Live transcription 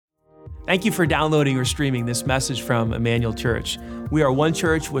Thank you for downloading or streaming this message from Emmanuel Church. We are one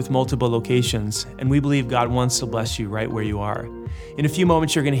church with multiple locations, and we believe God wants to bless you right where you are. In a few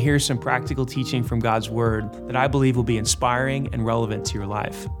moments, you're going to hear some practical teaching from God's Word that I believe will be inspiring and relevant to your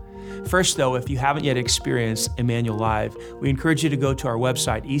life. First, though, if you haven't yet experienced Emmanuel Live, we encourage you to go to our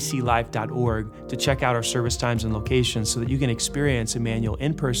website, eclife.org, to check out our service times and locations so that you can experience Emmanuel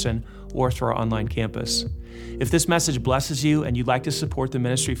in person or through our online campus. If this message blesses you and you'd like to support the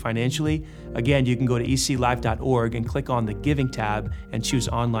ministry financially, again, you can go to eclife.org and click on the Giving tab and choose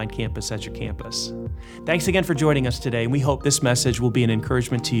Online Campus as your campus. Thanks again for joining us today, and we hope this message will be an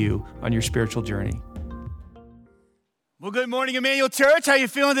encouragement to you on your spiritual journey. Well, good morning, Emmanuel Church. How you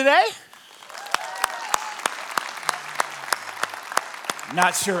feeling today?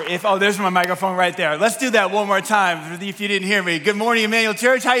 Not sure if, there's my microphone right there. Let's do that one more time if you didn't hear me. Good morning, Emmanuel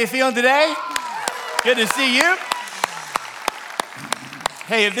Church. How you feeling today? Good to see you.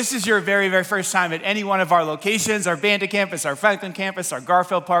 Hey, if this is your very, very first time at any one of our locations, our Bandit campus, our Franklin campus, our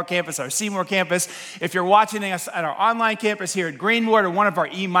Garfield Park campus, our Seymour campus, if you're watching us at our online campus here at Greenwood or one of our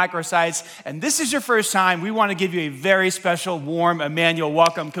e-microsites, and this is your first time, we want to give you a very special, warm Emmanuel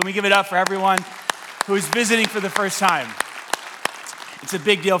welcome. Can we give it up for everyone who's visiting for the first time? It's a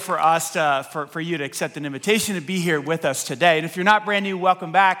big deal for us, for you to accept an invitation to be here with us today. And if you're not brand new,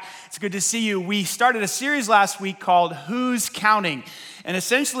 welcome back. It's good to see you. We started a series last week called Who's Counting? And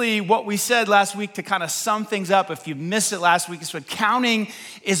essentially what we said last week to kind of sum things up, if you missed it last week, is what counting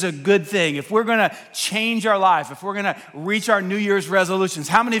is a good thing. If we're going to change our life, if we're going to reach our New Year's resolutions.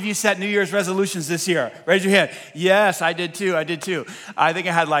 How many of you set New Year's resolutions this year? Raise your hand. Yes, I did too. I think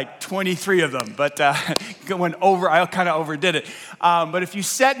I had like 23 of them, but I kind of overdid it. But if you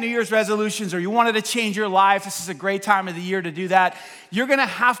set New Year's resolutions or you wanted to change your life, this is a great time of the year to do that. You're going to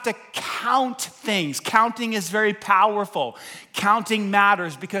have to count things. Counting is very powerful. Counting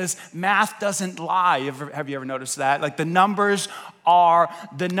matters because math doesn't lie. Have you ever noticed that? Like the numbers are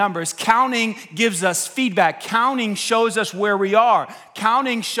the numbers. Counting gives us feedback. Counting shows us where we are.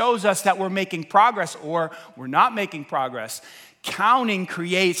 Counting shows us that we're making progress or we're not making progress. Counting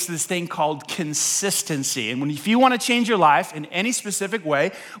creates this thing called consistency. And if you want to change your life in any specific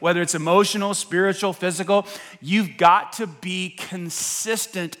way, whether it's emotional, spiritual, physical, you've got to be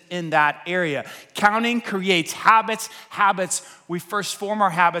consistent in that area. Counting creates habits. We first form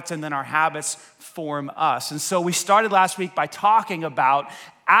our habits and then our habits form us. And so we started last week by talking about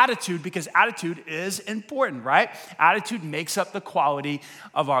attitude because attitude is important, right? Attitude makes up the quality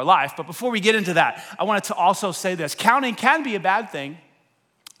of our life. But before we get into that, I wanted to also say this. Counting can be a bad thing.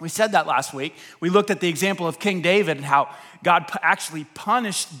 We said that last week. We looked at the example of King David and how God actually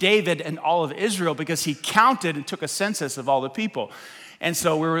punished David and all of Israel because he counted and took a census of all the people. And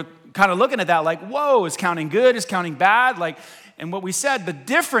so we were kind of looking at that like, whoa, is counting good? Is counting bad? And what we said, the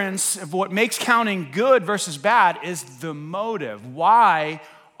difference of what makes counting good versus bad is the motive. Why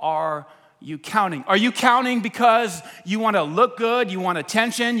are you counting? Are you counting because you want to look good, you want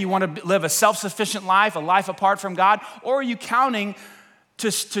attention, you want to live a self-sufficient life, a life apart from God? Or are you counting to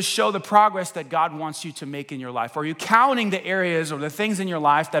show the progress that God wants you to make in your life? Or are you counting the areas or the things in your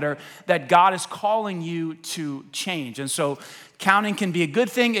life that God is calling you to change? And so counting can be a good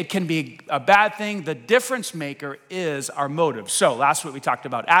thing, it can be a bad thing. The difference maker is our motive. So last week we talked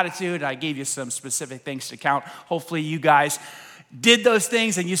about attitude. I gave you some specific things to count. Hopefully you guys did those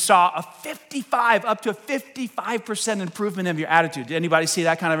things and you saw up to a 55% improvement in your attitude. Did anybody see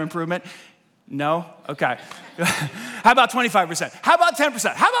that kind of improvement? No? Okay. How about 25%? How about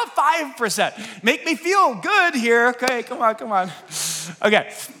 10%? How about 5%? Make me feel good here. Okay, come on.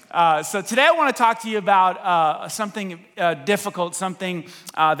 Okay. So today I want to talk to you about something difficult, something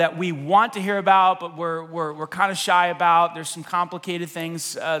that we want to hear about, but we're kind of shy about. There's some complicated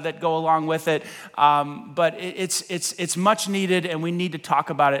things that go along with it, but it's much needed, and we need to talk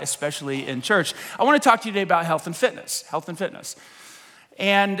about it, especially in church. I want to talk to you today about health and fitness.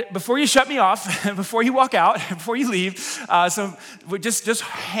 And before you shut me off, before you walk out, before you leave, so just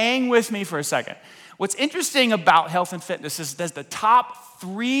hang with me for a second. What's interesting about health and fitness is that the top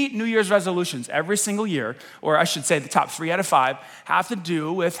 3 New Year's resolutions every single year, or I should say the top 3 out of 5, have to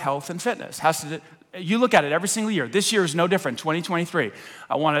do with health and fitness. You look at it every single year. This year is no different, 2023.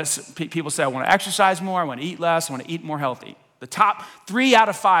 People say, I want to exercise more, I want to eat less, I want to eat more healthy. The top 3 out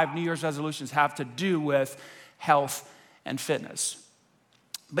of 5 New Year's resolutions have to do with health and fitness.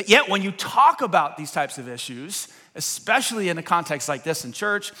 But yet, when you talk about these types of issues, especially in a context like this in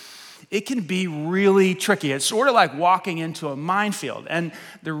church, it can be really tricky. It's sort of like walking into a minefield. And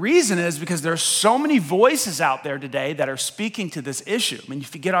the reason is because there's so many voices out there today that are speaking to this issue. I mean,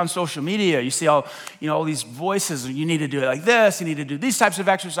 if you get on social media, you see all these voices. You need to do it like this. You need to do these types of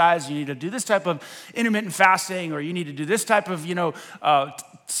exercise. You need to do this type of intermittent fasting, or you need to do this type of,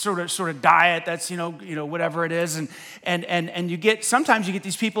 sort of diet that's, whatever it is. And sometimes you get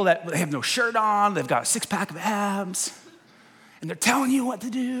these people that they have no shirt on. They've got a six-pack of abs. And they're telling you what to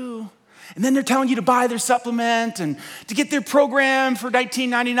do. And then they're telling you to buy their supplement and to get their program for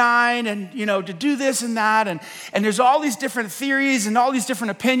 $19.99 and, to do this and that. And there's all these different theories and all these different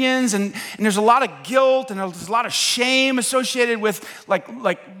opinions. And there's a lot of guilt and there's a lot of shame associated with like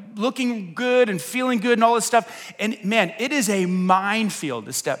looking good and feeling good and all this stuff. And man, it is a minefield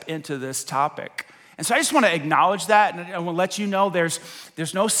to step into this topic. And so I just want to acknowledge that. And I want to let you know there's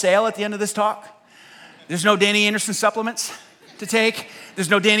no sale at the end of this talk. There's no Danny Anderson supplements to take. There's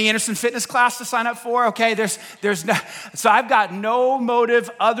no Danny Anderson fitness class to sign up for, okay? There's no, so I've got no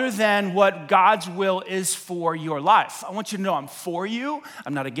motive other than what God's will is for your life. I want you to know I'm for you.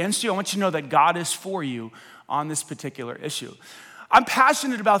 I'm not against you. I want you to know that God is for you on this particular issue. I'm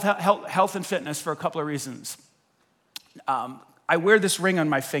passionate about health and fitness for a couple of reasons. I wear this ring on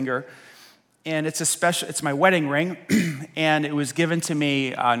my finger, and it's my wedding ring, and it was given to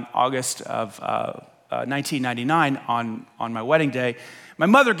me on August of 1999 on my wedding day. My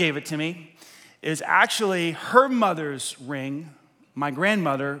mother gave it to me. It was actually her mother's ring. My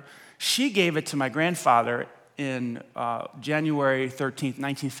grandmother, she gave it to my grandfather in January 13th,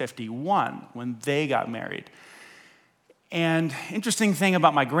 1951, when they got married. And interesting thing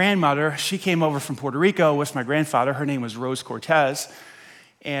about my grandmother, she came over from Puerto Rico with my grandfather. Her name was Rose Cortez,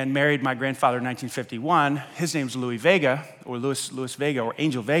 and married my grandfather in 1951. His name's Louis Vega, or Louis Vega, or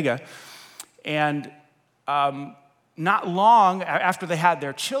Angel Vega. And not long after they had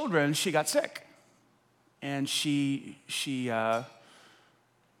their children, she got sick. And she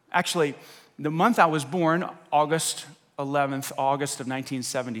actually, the month I was born, August 11th, August of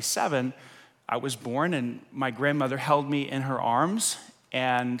 1977, I was born, and my grandmother held me in her arms,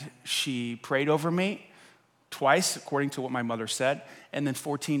 and she prayed over me twice, according to what my mother said, and then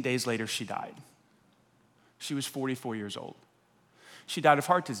 14 days later, she died. She was 44 years old. She died of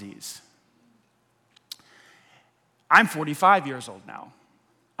heart disease. I'm 45 years old now.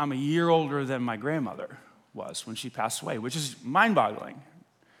 I'm a year older than my grandmother was when she passed away, which is mind-boggling.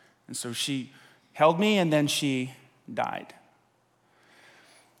 And so she held me, and then she died.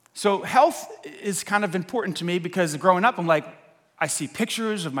 So health is kind of important to me because growing up, I see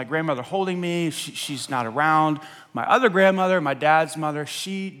pictures of my grandmother holding me. She's not around. My other grandmother, my dad's mother,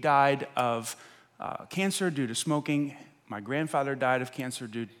 she died of cancer due to smoking. My grandfather died of cancer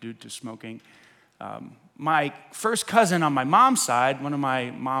due to smoking. My first cousin on my mom's side, one of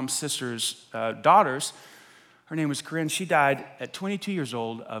my mom's sister's daughters, her name was Corinne. She died at 22 years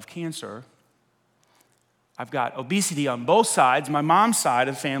old of cancer. I've got obesity on both sides. My mom's side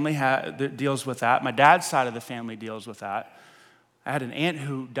of the family deals with that. My dad's side of the family deals with that. I had an aunt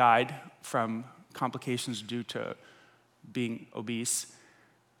who died from complications due to being obese.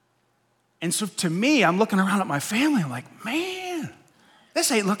 And so to me, I'm looking around at my family, I'm like, man,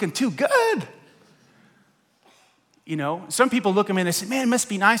 this ain't looking too good. Some people look at me and they say, man, it must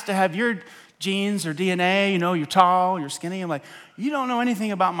be nice to have your genes or DNA, you're tall, you're skinny. I'm like, you don't know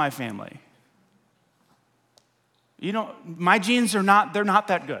anything about my family. My genes they're not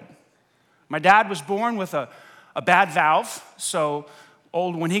that good. My dad was born with a bad valve, so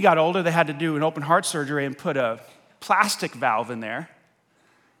when he got older, they had to do an open heart surgery and put a plastic valve in there.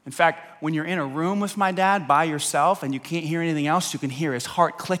 In fact, when you're in a room with my dad by yourself and you can't hear anything else, you can hear his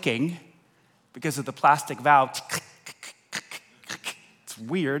heart clicking because of the plastic valve. It's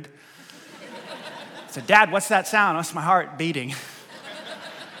weird. I said, Dad, what's that sound? That's my heart beating.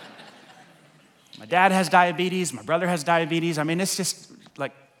 My dad has diabetes. My brother has diabetes. I mean, it's just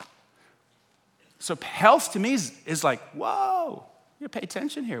like, so health to me is like, whoa, you pay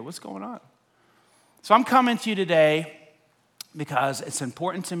attention here. What's going on? So I'm coming to you today because it's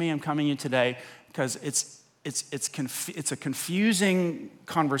important to me. I'm coming to you today because it's a confusing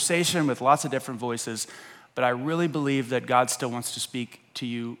conversation with lots of different voices, but I really believe that God still wants to speak to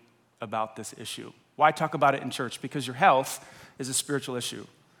you about this issue. Why talk about it in church? Because your health is a spiritual issue.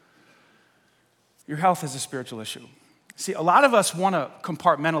 Your health is a spiritual issue. See, a lot of us want to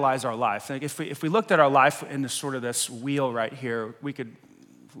compartmentalize our life. Like if we looked at our life in this wheel right here, we could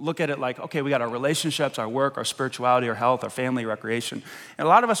look at it like, okay, we got our relationships, our work, our spirituality, our health, our family, recreation. And a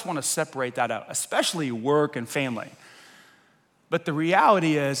lot of us want to separate that out, especially work and family. But the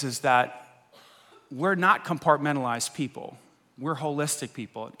reality is that we're not compartmentalized people. We're holistic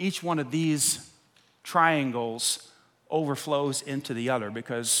people. Each one of these triangles overflows into the other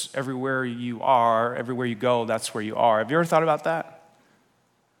because everywhere you go, that's where you are. Have you ever thought about that?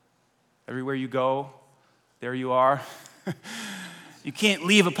 Everywhere you go, there you are. You can't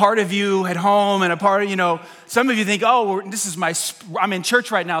leave a part of you at home and a part of, some of you think, oh, I'm in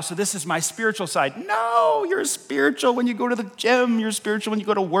church right now, so this is my spiritual side. No, you're spiritual when you go to the gym. You're spiritual when you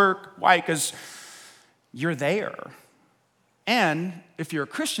go to work. Why? Because you're there. And if you're a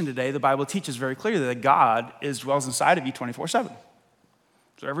Christian today, the Bible teaches very clearly that God dwells inside of you 24/7.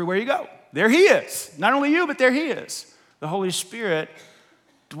 So everywhere you go, there he is. Not only you, but there he is. The Holy Spirit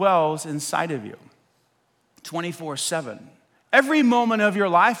dwells inside of you 24/7. Every moment of your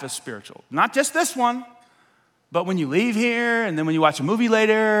life is spiritual. Not just this one, but when you leave here, and then when you watch a movie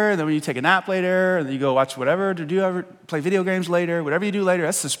later, and then when you take a nap later, and then you go watch whatever, play video games later, whatever you do later,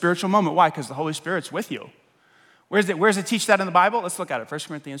 that's the spiritual moment. Why? Because the Holy Spirit's with you. Where does it teach that in the Bible? Let's look at it. 1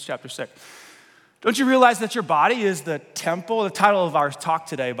 Corinthians chapter 6. Don't you realize that your body is the temple? The title of our talk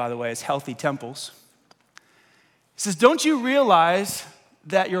today, by the way, is Healthy Temples. It says, don't you realize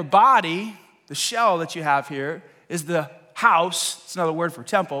that your body, the shell that you have here, is the house, it's another word for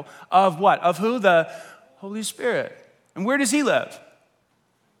temple, of what? Of who? The Holy Spirit. And where does he live?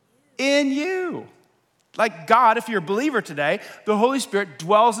 In you. Like God, if you're a believer today, the Holy Spirit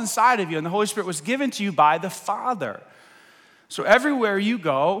dwells inside of you, and the Holy Spirit was given to you by the Father. So everywhere you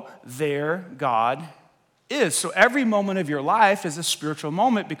go, there God is. So every moment of your life is a spiritual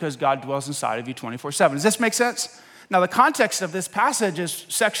moment because God dwells inside of you 24/7. Does this make sense? Now, the context of this passage is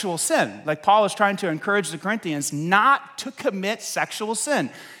sexual sin. Like Paul is trying to encourage the Corinthians not to commit sexual sin.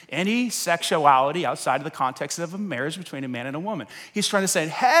 Any sexuality outside of the context of a marriage between a man and a woman. He's trying to say,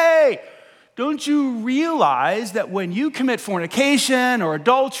 hey, don't you realize that when you commit fornication or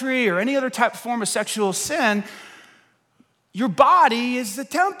adultery or any other type of form of sexual sin, your body is the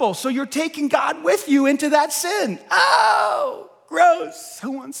temple, so you're taking God with you into that sin. Oh, gross.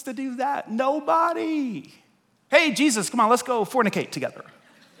 Who wants to do that? Nobody. Hey, Jesus, come on, let's go fornicate together.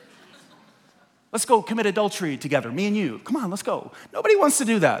 Let's go commit adultery together, me and you. Come on, let's go. Nobody wants to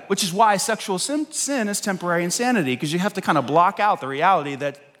do that, which is why sexual sin is temporary insanity, because you have to kind of block out the reality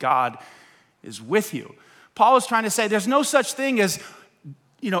that God is with you. Paul is trying to say there's no such thing as,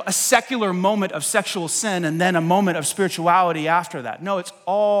 a secular moment of sexual sin and then a moment of spirituality after that. No, it's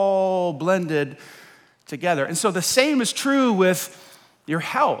all blended together. And so the same is true with your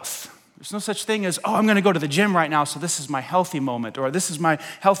health. There's no such thing as, I'm going to go to the gym right now, so this is my healthy moment, or this is my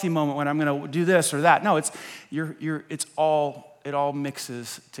healthy moment when I'm going to do this or that. No, it all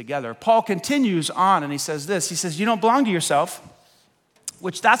mixes together. Paul continues on and he says this. He says, you don't belong to yourself,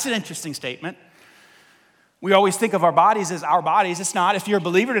 which that's an interesting statement. We always think of our bodies as our bodies. It's not. If you're a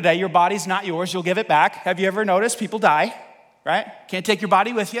believer today, your body's not yours. You'll give it back. Have you ever noticed people die, right? Can't take your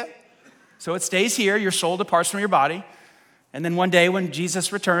body with you. So it stays here. Your soul departs from your body. And then one day when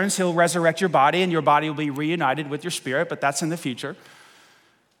Jesus returns, he'll resurrect your body and your body will be reunited with your spirit, but that's in the future.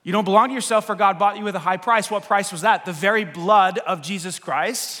 You don't belong to yourself, for God bought you with a high price. What price was that? The very blood of Jesus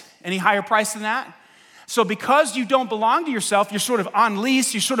Christ. Any higher price than that? So because you don't belong to yourself, you're sort of on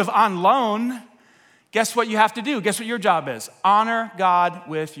lease, you're sort of on loan. Guess what you have to do? Guess what your job is? Honor God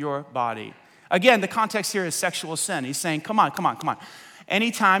with your body. Again, the context here is sexual sin. He's saying, come on.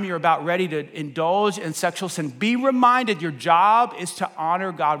 Anytime you're about ready to indulge in sexual sin, be reminded your job is to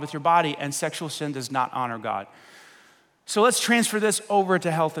honor God with your body, and sexual sin does not honor God. So let's transfer this over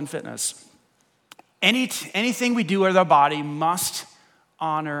to health and fitness. Anything we do with our body must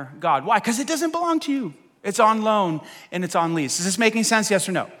honor God. Why? Because it doesn't belong to you. It's on loan and it's on lease. Is this making sense? Yes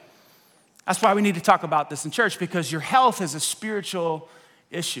or no? That's why we need to talk about this in church, because your health is a spiritual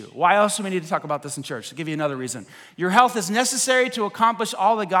issue. Why else do we need to talk about this in church? To give you another reason. Your health is necessary to accomplish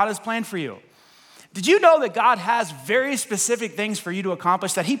all that God has planned for you. Did you know that God has very specific things for you to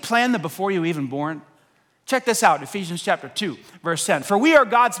accomplish, that he planned them before you were even born? Check this out, Ephesians chapter 2, verse 10. For we are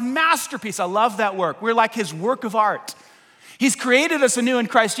God's masterpiece. I love that work. We're like his work of art. He's created us anew in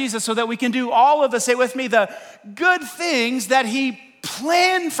Christ Jesus so that we can do all of the, say with me, the good things that he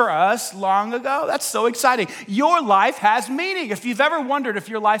planned for us long ago. That's so exciting. Your life has meaning. If you've ever wondered if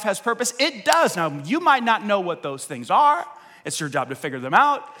your life has purpose, it does. Now, you might not know what those things are. It's your job to figure them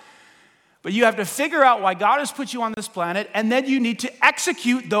out. But you have to figure out why God has put you on this planet, and then you need to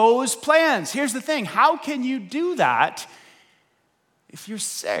execute those plans. Here's the thing. How can you do that if you're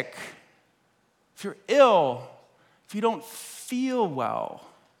sick, if you're ill, if you don't feel well,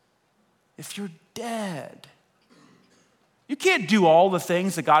 if you're dead? You can't do all the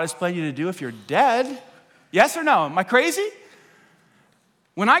things that God has planned you to do if you're dead. Yes or no? Am I crazy?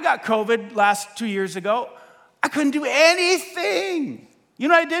 When I got COVID last 2 years ago, I couldn't do anything. You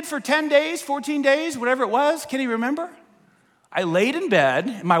know what I did for 10 days, 14 days, whatever it was? Can you remember? I laid in bed,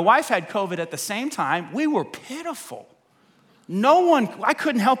 and my wife had COVID at the same time. We were pitiful. I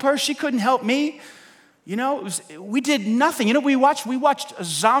couldn't help her, she couldn't help me. You know, we did nothing. You know, we watched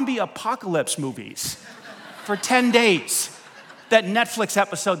zombie apocalypse movies for 10 days. That Netflix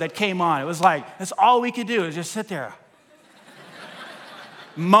episode that came on, it was like, that's all we could do is just sit there.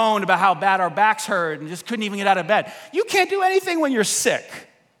 Moan about how bad our backs hurt and just couldn't even get out of bed. You can't do anything when you're sick.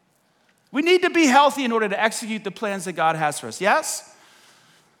 We need to be healthy in order to execute the plans that God has for us. Yes?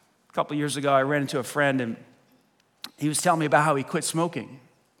 A couple years ago, I ran into a friend, and he was telling me about how he quit smoking.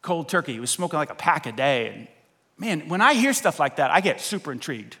 Cold turkey. He was smoking like a pack a day. And man, when I hear stuff like that, I get super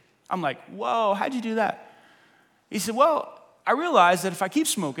intrigued. I'm like, whoa, how'd you do that? He said, well, I realized that if I keep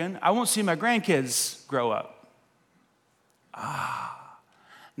smoking, I won't see my grandkids grow up.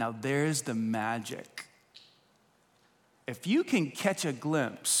 Now there's the magic. If you can catch a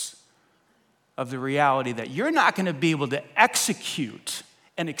glimpse of the reality that you're not going to be able to execute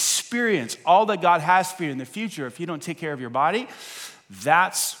and experience all that God has for you in the future if you don't take care of your body,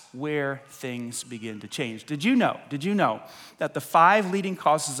 that's where things begin to change. Did you know that the 5 leading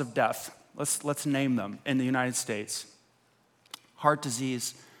causes of death, let's name them in the United States: heart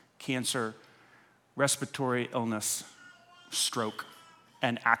disease, cancer, respiratory illness, stroke,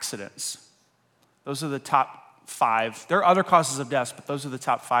 and accidents. Those are the top 5. There are other causes of death, but those are the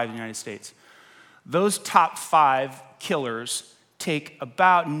top 5 in the United States. Those top 5 killers take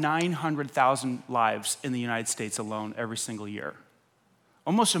about 900,000 lives in the United States alone every single year.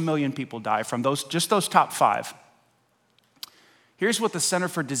 Almost 1 million people die from just those top 5. Here's what the Center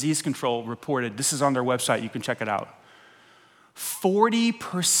for Disease Control reported. This is on their website. You can check it out.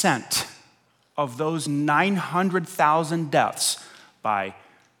 40% of those 900,000 deaths by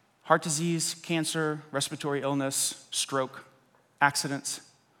heart disease, cancer, respiratory illness, stroke, accidents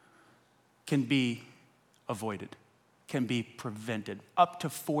can be avoided, can be prevented, up to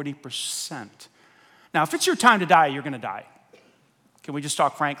 40%. Now, if it's your time to die, you're going to die. Can we just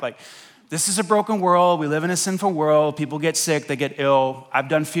talk frank? Like, this is a broken world. We live in a sinful world. People get sick. They get ill. I've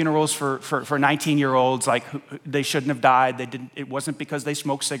done funerals for 19-year-olds. Like, they shouldn't have died. It wasn't because they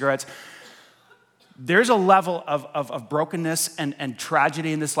smoked cigarettes. There's a level of brokenness and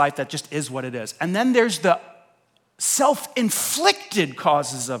tragedy in this life that just is what it is. And then there's the self-inflicted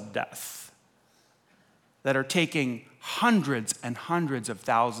causes of death that are taking hundreds and hundreds of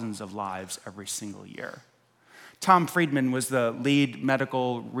thousands of lives every single year. Tom Friedman was the lead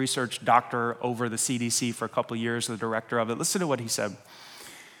medical research doctor over the CDC for a couple of years, the director of it. Listen to what he said.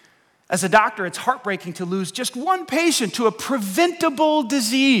 As a doctor, it's heartbreaking to lose just one patient to a preventable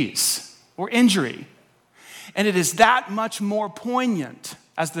disease or injury. And it is that much more poignant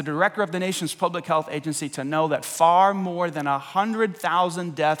as the director of the nation's public health agency to know that far more than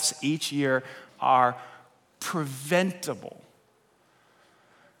 100,000 deaths each year are preventable.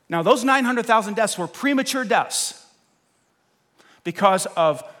 Now, those 900,000 deaths were premature deaths because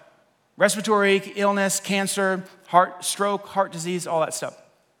of respiratory illness, cancer, stroke, heart disease, all that stuff.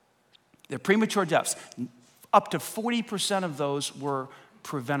 They're premature deaths. Up to 40% of those were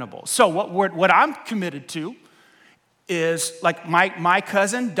preventable. So what I'm committed to is, like, my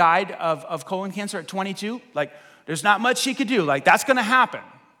cousin died of colon cancer at 22. Like, there's not much she could do. Like, that's going to happen,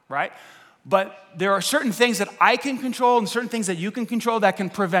 right? But there are certain things that I can control and certain things that you can control that can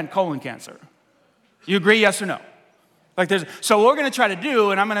prevent colon cancer. You agree, yes or no? So what we're going to try to do,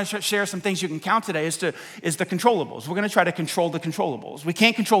 and I'm going to share some things you can count today, is the controllables. We're going to try to control the controllables. We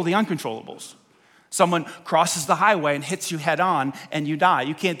can't control the uncontrollables. Someone crosses the highway and hits you head on and you die.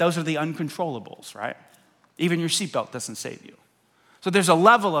 You can't, those are the uncontrollables, right? Even your seatbelt doesn't save you. So there's a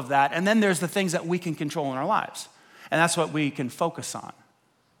level of that, and then there's the things that we can control in our lives. And that's what we can focus on.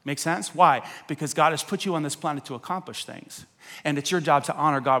 Make sense? Why? Because God has put you on this planet to accomplish things. And it's your job to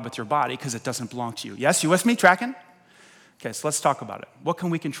honor God with your body because it doesn't belong to you. Yes, you with me? Tracking? Okay, so let's talk about it. What can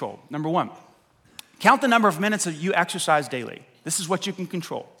we control? Number 1, count the number of minutes that you exercise daily. This is what you can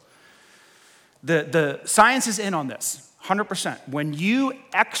control. The science is in on this, 100%. When you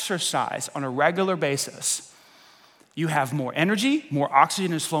exercise on a regular basis, you have more energy, more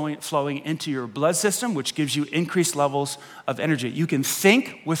oxygen is flowing into your blood system, which gives you increased levels of energy. You can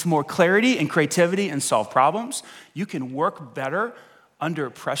think with more clarity and creativity and solve problems. You can work better under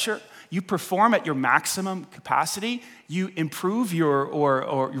pressure. You perform at your maximum capacity. You improve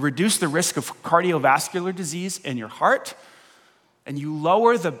or reduce the risk of cardiovascular disease in your heart. And you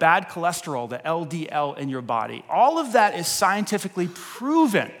lower the bad cholesterol, the LDL in your body. All of that is scientifically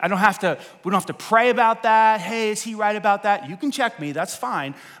proven. We don't have to pray about that. Hey, is he right about that? You can check me, that's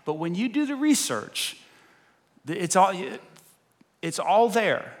fine. But when you do the research, It's all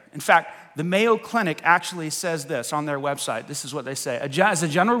there. In fact, the Mayo Clinic actually says this on their website. This is what they say. As a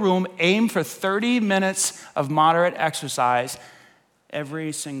general rule, aim for 30 minutes of moderate exercise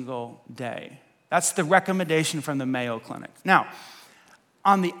every single day. That's the recommendation from the Mayo Clinic. Now,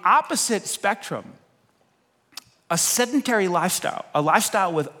 on the opposite spectrum, a sedentary lifestyle, a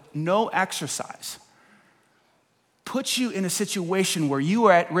lifestyle with no exercise, puts you in a situation where you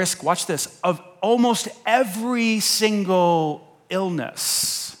are at risk, watch this, of almost every single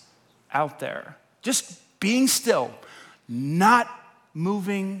illness out there. Just being still, not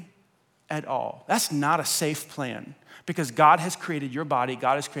moving at all. That's not a safe plan because God has created your body,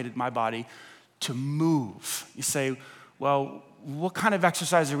 God has created my body to move. You say, well, what kind of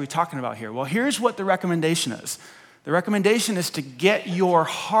exercise are we talking about here? Well, here's what the recommendation is. The recommendation is to get your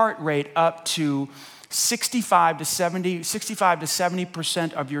heart rate up to 65 to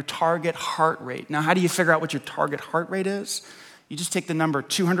 70% of your target heart rate. Now, how do you figure out what your target heart rate is? You just take the number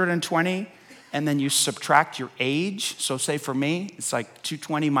 220 and then you subtract your age. So say for me, it's like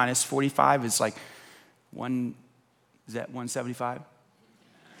 220 minus 45 is like is that 175?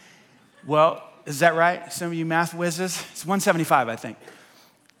 Well, is that right? Some of you math whizzes? It's 175, I think.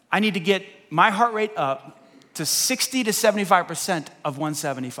 I need to get my heart rate up to 60 to 75% of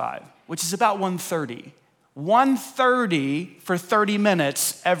 175, which is about 130. 130 for 30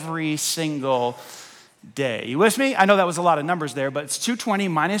 minutes every single day. You with me? I know that was a lot of numbers there, but it's 220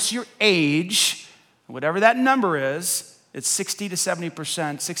 minus your age, whatever that number is, it's 60 to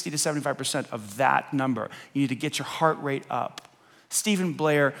 70%, 60 to 75% of that number. You need to get your heart rate up. Stephen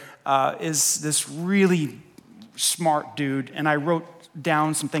Blair is this really smart dude, and I wrote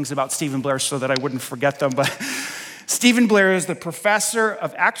down some things about Stephen Blair so that I wouldn't forget them, but Stephen Blair is the professor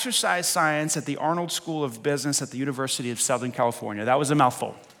of exercise science at the Arnold School of Business at the University of Southern California. That was a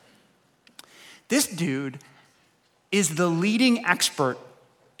mouthful. This dude is the leading expert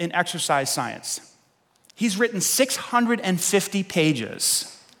in exercise science. He's written 650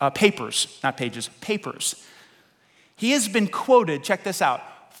 papers. He has been quoted, check this out,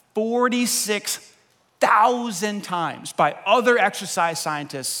 46,000 times by other exercise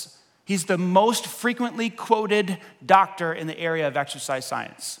scientists. He's the most frequently quoted doctor in the area of exercise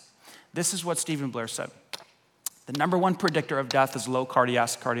science. This is what Stephen Blair said. The number one predictor of death is low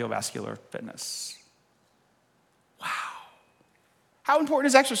cardiovascular fitness. Wow. How important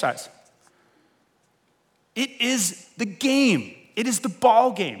is exercise? It is the game. It is the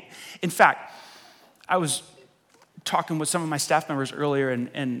ball game. In fact, I was talking with some of my staff members earlier,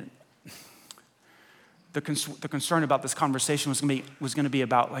 and the concern about this conversation was going to be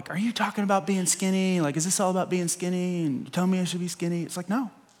about, like, are you talking about being skinny? Like, is this all about being skinny? And you tell me I should be skinny? It's like,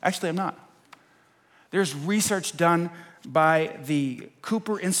 no, actually I'm not. There's research done by the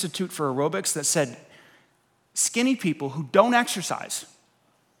Cooper Institute for Aerobics that said skinny people who don't exercise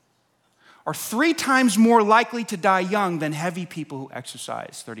are 3 times more likely to die young than heavy people who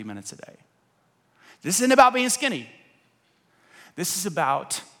exercise 30 minutes a day. This isn't about being skinny. This is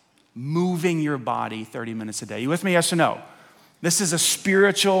about moving your body 30 minutes a day. You with me, yes or no? This is a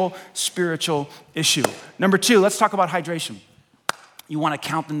spiritual issue. Number 2, let's talk about hydration. You want to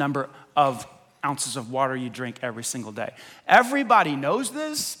count the number of ounces of water you drink every single day. Everybody knows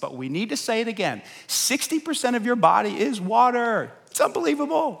this, but we need to say it again. 60% of your body is water. It's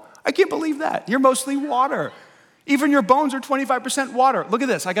unbelievable. I can't believe that. You're mostly water. Even your bones are 25% water. Look at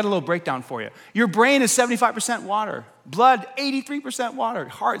this. I got a little breakdown for you. Your brain is 75% water. Blood, 83% water.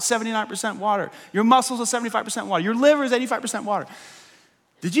 Heart, 79% water. Your muscles are 75% water. Your liver is 85% water.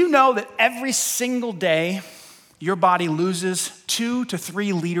 Did you know that every single day, your body loses 2 to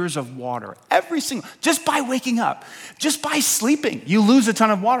 3 liters of water? Just by waking up, just by sleeping, you lose a ton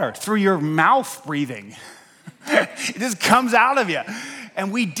of water through your mouth breathing. It just comes out of you.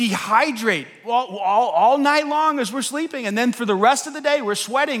 And we dehydrate all night long as we're sleeping. And then for the rest of the day, we're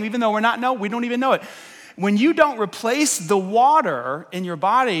sweating, even though we don't even know it. When you don't replace the water in your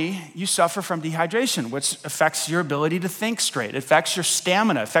body, you suffer from dehydration, which affects your ability to think straight. It affects your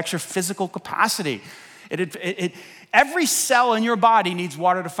stamina, affects your physical capacity. Every cell in your body needs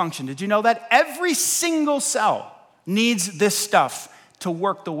water to function. Did you know that? Every single cell needs this stuff to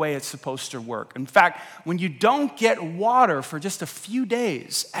work the way it's supposed to work. In fact, when you don't get water for just a few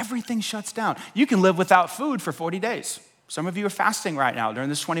days, everything shuts down. You can live without food for 40 days. Some of you are fasting right now during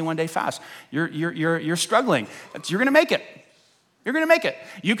this 21-day fast. You're struggling. You're gonna make it. You're gonna make it.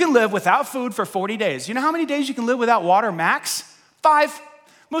 You can live without food for 40 days. You know how many days you can live without water max? 5,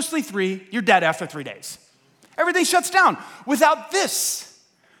 mostly 3. You're dead after 3 days. Everything shuts down. Without this,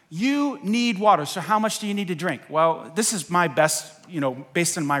 You need water. So how much do you need to drink? Well, this is my best,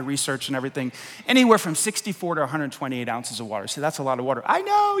 based on my research and everything, anywhere from 64 to 128 ounces of water. So that's a lot of water. I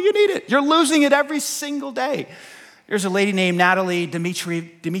know, you need it. You're losing it every single day. There's a lady named Natalie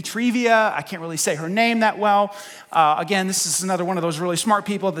Dimitrieva. I can't really say her name that well. Again, this is another one of those really smart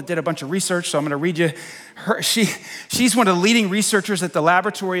people that did a bunch of research, so I'm going to read you her. She's one of the leading researchers at the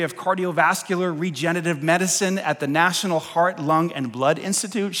Laboratory of Cardiovascular Regenerative Medicine at the National Heart, Lung, and Blood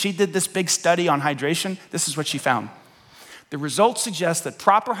Institute. She did this big study on hydration. This is what she found. The results suggest that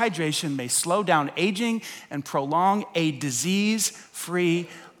proper hydration may slow down aging and prolong a disease-free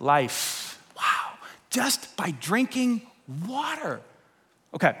life. Wow. Just by drinking water.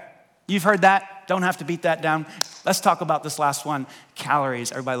 Okay, you've heard that. Don't have to beat that down. Let's talk about this last one,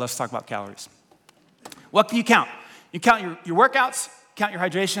 calories. Everybody loves to talk about calories. What can you count? You count your workouts, count your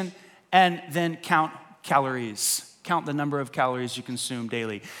hydration, and then count calories. Count the number of calories you consume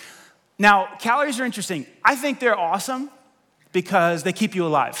daily. Now, calories are interesting. I think they're awesome because they keep you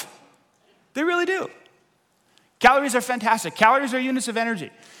alive. They really do. Calories are fantastic. Calories are units of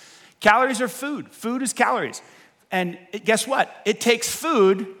energy. Calories are food. Food is calories. And guess what? It takes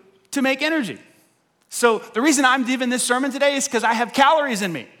food to make energy. So the reason I'm giving this sermon today is because I have calories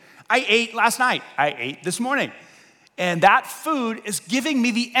in me. I ate last night. I ate this morning. And that food is giving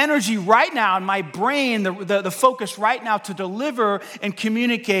me the energy right now in my brain, the focus right now to deliver and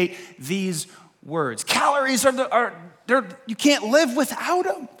communicate these words. Calories you can't live without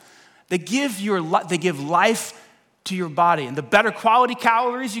them. They give life to your body. And the better quality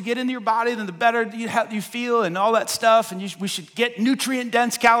calories you get into your body, then the better you feel and all that stuff. And we should get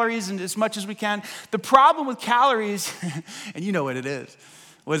nutrient-dense calories and as much as we can. The problem with calories, and you know what it is.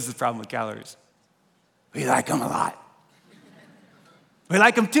 What is the problem with calories? We like them a lot. We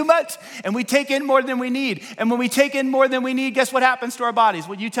like them too much, and we take in more than we need. And when we take in more than we need, guess what happens to our bodies?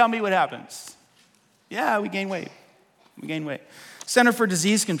 Well, you tell me what happens. Yeah, we gain weight. Center for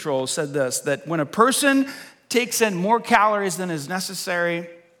Disease Control said this, that when a person takes in more calories than is necessary,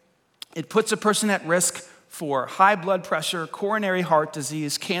 it puts a person at risk for high blood pressure, coronary heart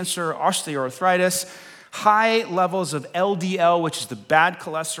disease, cancer, osteoarthritis, high levels of LDL, which is the bad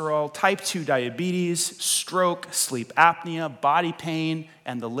cholesterol, type 2 diabetes, stroke, sleep apnea, body pain,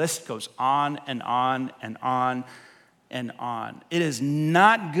 and the list goes on and on and on and on. It is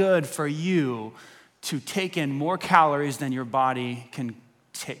not good for you to take in more calories than your body can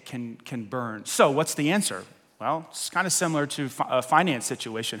burn. So what's the answer? Well, it's kind of similar to a finance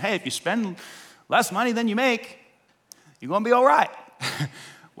situation. Hey, if you spend less money than you make, you're going to be all right.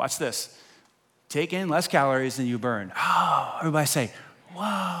 Watch this. Take in less calories than you burn. Oh, everybody say,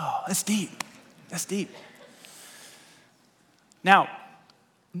 whoa, that's deep. That's deep. Now,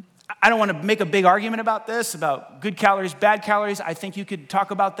 I don't want to make a big argument about this, about good calories, bad calories. I think you could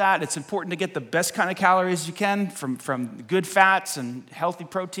talk about that. It's important to get the best kind of calories you can from good fats and healthy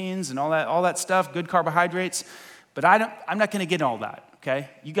proteins and all that stuff, good carbohydrates. But I'm not going to get all that, okay?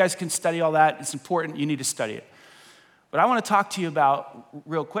 You guys can study all that. It's important. You need to study it. What I want to talk to you about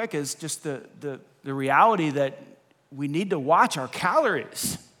real quick is just the reality that we need to watch our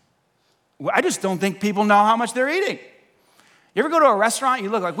calories. I just don't think people know how much they're eating. You ever go to a restaurant, you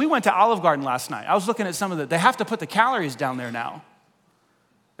look like, we went to Olive Garden last night. I was looking at they have to put the calories down there now.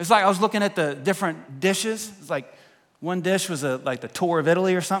 It's like I was looking at the different dishes. It's like one dish was like the tour of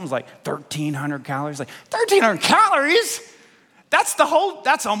Italy or something. It was like 1,300 calories. Like 1,300 calories? That's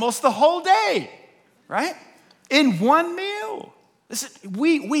almost the whole day, right? In one meal.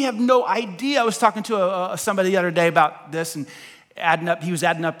 We have no idea. I was talking to somebody the other day about this and he was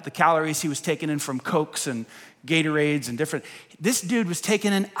adding up the calories he was taking in from Cokes and Gatorades and different. This dude was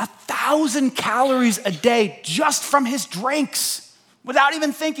taking in 1,000 calories a day just from his drinks without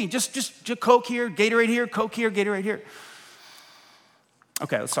even thinking. Just Coke here, Gatorade here, Coke here, Gatorade here.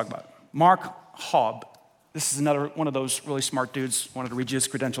 Okay, let's talk about it. Mark Haub. This is another one of those really smart dudes. Wanted to read you his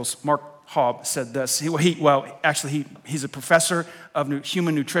credentials. Mark Haub said this. He's a professor of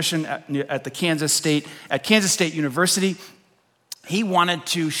human nutrition at Kansas State University. He wanted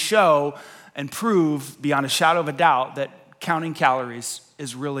to show and prove beyond a shadow of a doubt that counting calories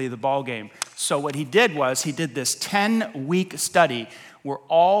is really the ball game. So what he did was he did this 10-week study where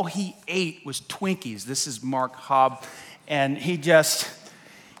all he ate was Twinkies. This is Mark Haub, and he just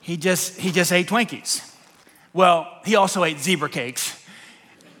ate Twinkies. Well, he also ate zebra cakes,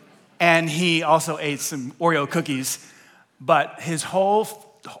 and he also ate some Oreo cookies. But his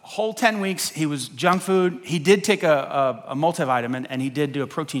whole 10 weeks, he was junk food. He did take a multivitamin, and he did do a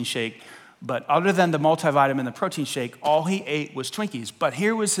protein shake. But other than the multivitamin and the protein shake, all he ate was Twinkies. But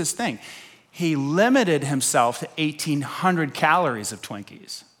here was his thing. He limited himself to 1,800 calories of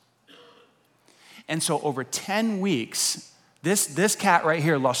Twinkies. And so over 10 weeks, this cat right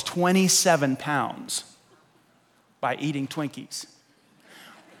here lost 27 pounds by eating Twinkies.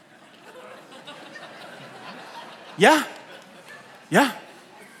 Yeah.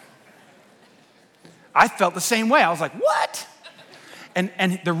 I felt the same way. I was like, what?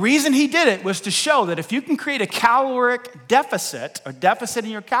 And the reason he did it was to show that if you can create a caloric deficit, or deficit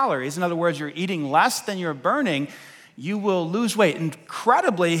in your calories, in other words, you're eating less than you're burning, you will lose weight.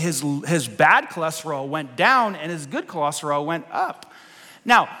 Incredibly, his bad cholesterol went down and his good cholesterol went up.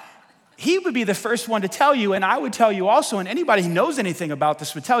 Now, he would be the first one to tell you, and I would tell you also, and anybody who knows anything about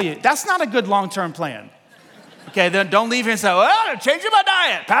this would tell you, that's not a good long-term plan. Okay, then don't leave here and say, well, I'm changing my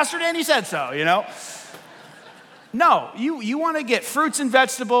diet. Pastor Danny said so, No, you want to get fruits and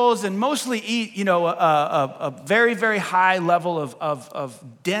vegetables and mostly eat, a very, very high level of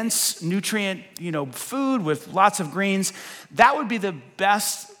dense nutrient, food with lots of greens. That would be the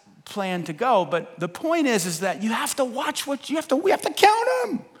best plan to go. But the point is that you have to watch we have to count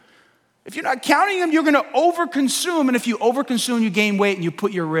them. If you're not counting them, you're going to overconsume, and if you overconsume, you gain weight, and you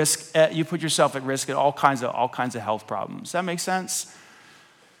put yourself at risk at all kinds of health problems. Does that make sense?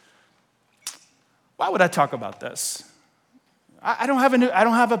 Why would I talk about this? I don't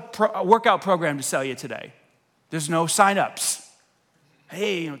have a workout program to sell you today. There's no sign-ups.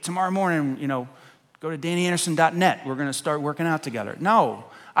 Hey, tomorrow morning, go to DannyAnderson.net. We're going to start working out together. No,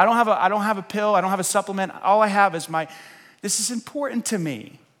 I don't have a pill. I don't have a supplement. All I have is this is important to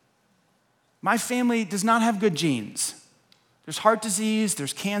me. My family does not have good genes. There's heart disease,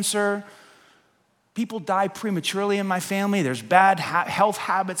 there's cancer. People die prematurely in my family. There's bad health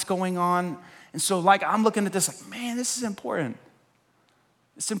habits going on. And so I'm looking at this man, this is important.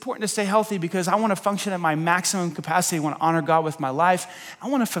 It's important to stay healthy because I want to function at my maximum capacity. I want to honor God with my life. I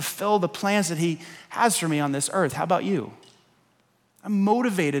want to fulfill the plans that he has for me on this earth. How about you? I'm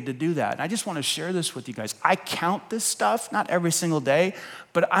motivated to do that. And I just want to share this with you guys. I count this stuff, not every single day,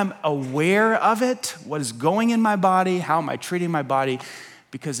 but I'm aware of it, what is going in my body, how am I treating my body,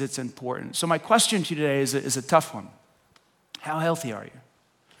 because it's important. So my question to you today is a tough one. How healthy are you?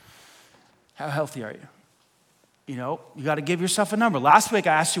 How healthy are you? You got to give yourself a number. Last week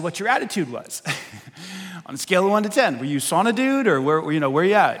I asked you what your attitude was. On a scale of 1 to 10, were you sauna dude or where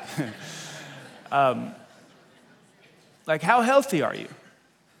you at? How healthy are you?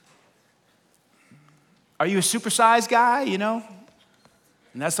 Are you a supersized guy, And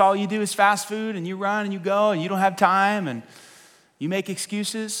that's all you do is fast food and you run and you go and you don't have time and you make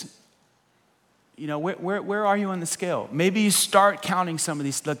excuses? Where are you on the scale? Maybe you start counting some of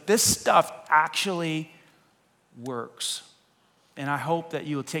these. Look, this stuff actually works. And I hope that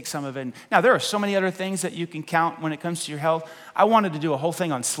you will take some of it. Now, there are so many other things that you can count when it comes to your health. I wanted to do a whole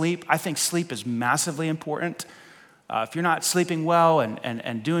thing on sleep. I think sleep is massively important. If you're not sleeping well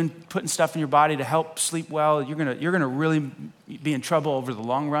and putting stuff in your body to help sleep well, you're gonna really be in trouble over the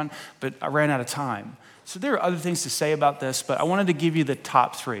long run. But I ran out of time. So there are other things to say about this, but I wanted to give you the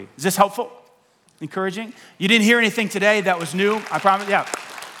top 3. Is this helpful? Encouraging? You didn't hear anything today that was new, I promise. Yeah.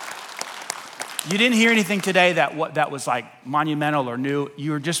 You didn't hear anything today that was monumental or new.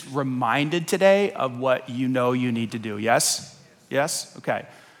 You were just reminded today of what you need to do. Yes? Yes? Okay.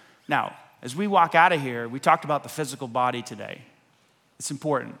 Now, as we walk out of here, we talked about the physical body today. It's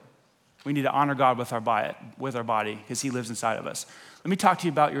important. We need to honor God with our body because he lives inside of us. Let me talk to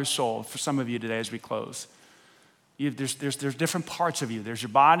you about your soul for some of you today as we close. There's different parts of you. There's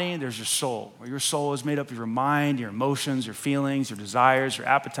your body, there's your soul. Your soul is made up of your mind, your emotions, your feelings, your desires, your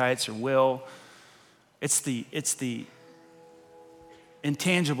appetites, your will. It's the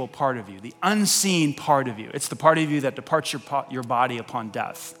intangible part of you, the unseen part of you. It's the part of you that departs your body upon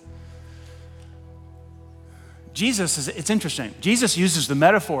death. It's interesting. Jesus uses the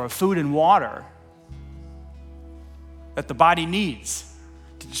metaphor of food and water that the body needs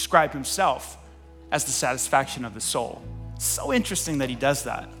to describe himself as the satisfaction of the soul. It's so interesting that he does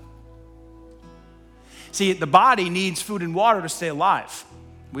that. See, the body needs food and water to stay alive.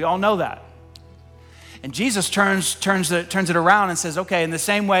 We all know that. And Jesus turns it around and says, okay, in the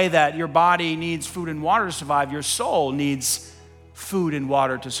same way that your body needs food and water to survive, your soul needs food and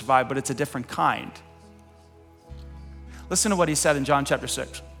water to survive, but it's a different kind. Listen to what he said in John chapter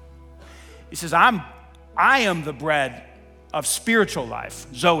 6. He says, I am the bread of spiritual life,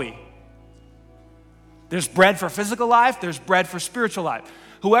 Zoe. There's bread for physical life, there's bread for spiritual life.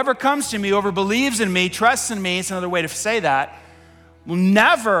 Whoever comes to me, whoever believes in me, trusts in me, it's another way to say that, will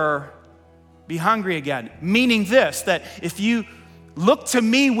never be hungry again. Meaning this, that if you look to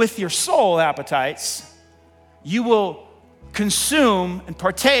me with your soul appetites, you will consume and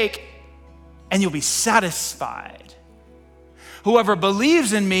partake and you'll be satisfied. Whoever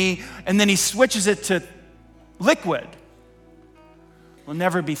believes in me, and then he switches it to liquid, will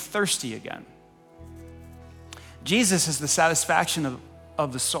never be thirsty again. Jesus is the satisfaction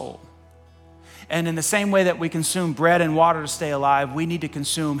of the soul. And in the same way that we consume bread and water to stay alive, we need to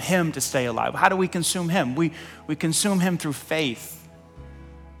consume him to stay alive. How do we consume him? We consume him through faith,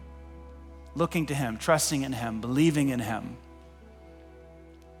 looking to him, trusting in him, believing in him.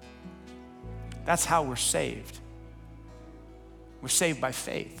 That's how we're saved. We're saved by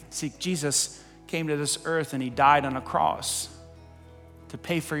faith. See, Jesus came to this earth and he died on a cross to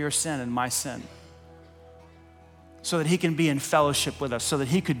pay for your sin and my sin, so that he can be in fellowship with us, so that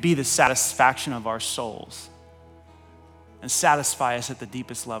he could be the satisfaction of our souls and satisfy us at the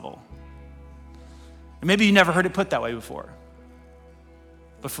deepest level. And maybe you never heard it put that way before,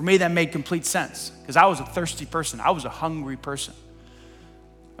 but for me that made complete sense, because I was a thirsty person. I was a hungry person.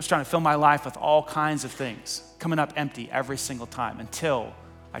 I was trying to fill my life with all kinds of things, coming up empty every single time until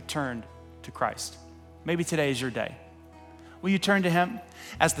I turned to Christ. Maybe today is your day. Will you turn to him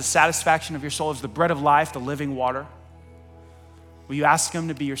as the satisfaction of your soul, as the bread of life, the living water? Will you ask him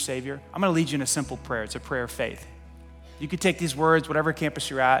to be your Savior? I'm going to lead you in a simple prayer. It's a prayer of faith. You could take these words, whatever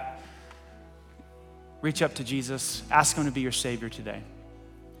campus you're at, reach up to Jesus, ask him to be your Savior today.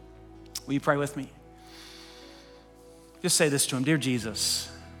 Will you pray with me? Just say this to him. Dear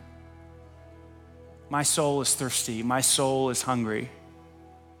Jesus, my soul is thirsty. My soul is hungry.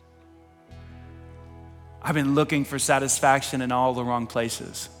 I've been looking for satisfaction in all the wrong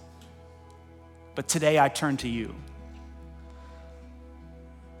places. But today I turn to you.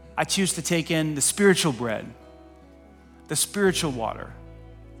 I choose to take in the spiritual bread, the spiritual water,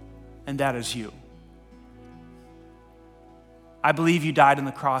 and that is you. I believe you died on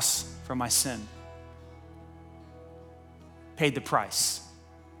the cross for my sin, paid the price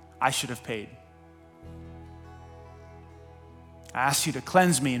I should have paid. I ask you to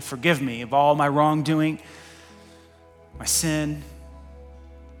cleanse me and forgive me of all my wrongdoing, my sin.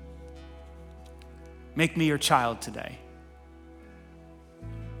 Make me your child today.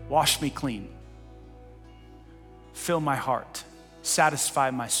 Wash me clean. Fill my heart.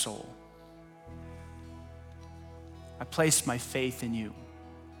 Satisfy my soul. I place my faith in you.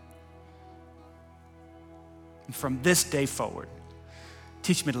 And from this day forward,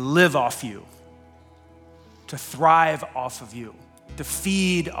 teach me to live off you, to thrive off of you, to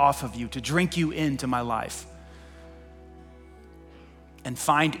feed off of you, to drink you into my life, and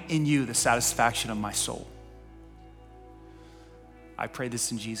find in you the satisfaction of my soul. I pray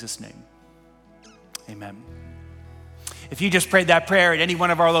this in Jesus' name. Amen. If you just prayed that prayer at any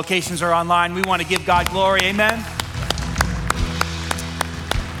one of our locations or online, we want to give God glory. Amen.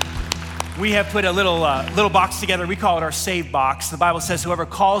 We have put a little box together. We call it our save box. The Bible says whoever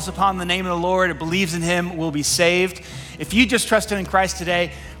calls upon the name of the Lord or believes in him will be saved. If you just trusted in Christ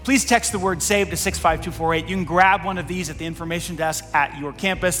today, please text the word SAVE to 65248. You can grab one of these at the information desk at your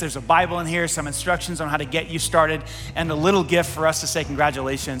campus. There's a Bible in here, some instructions on how to get you started, and a little gift for us to say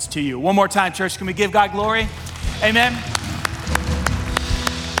congratulations to you. One more time, church, can we give God glory? Amen.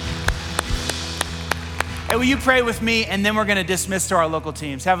 Hey, will you pray with me, and then we're going to dismiss to our local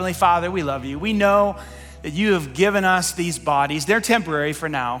teams. Heavenly Father, we love you. We know that you have given us these bodies. They're temporary for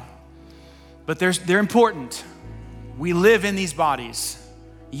now, but they're important. We live in these bodies.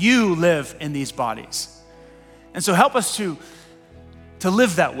 You live in these bodies. And so help us to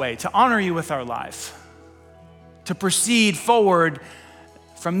live that way, to honor you with our life, to proceed forward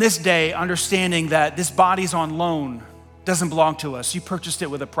from this day understanding that this body's on loan, doesn't belong to us. You purchased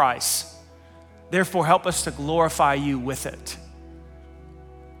it with a price. Therefore, help us to glorify you with it.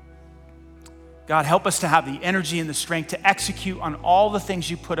 God, help us to have the energy and the strength to execute on all the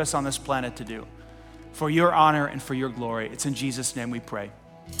things you put us on this planet to do for your honor and for your glory. It's in Jesus' name we pray.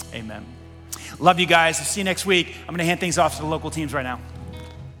 Amen. Love you guys. I'll see you next week. I'm going to hand things off to the local teams right now.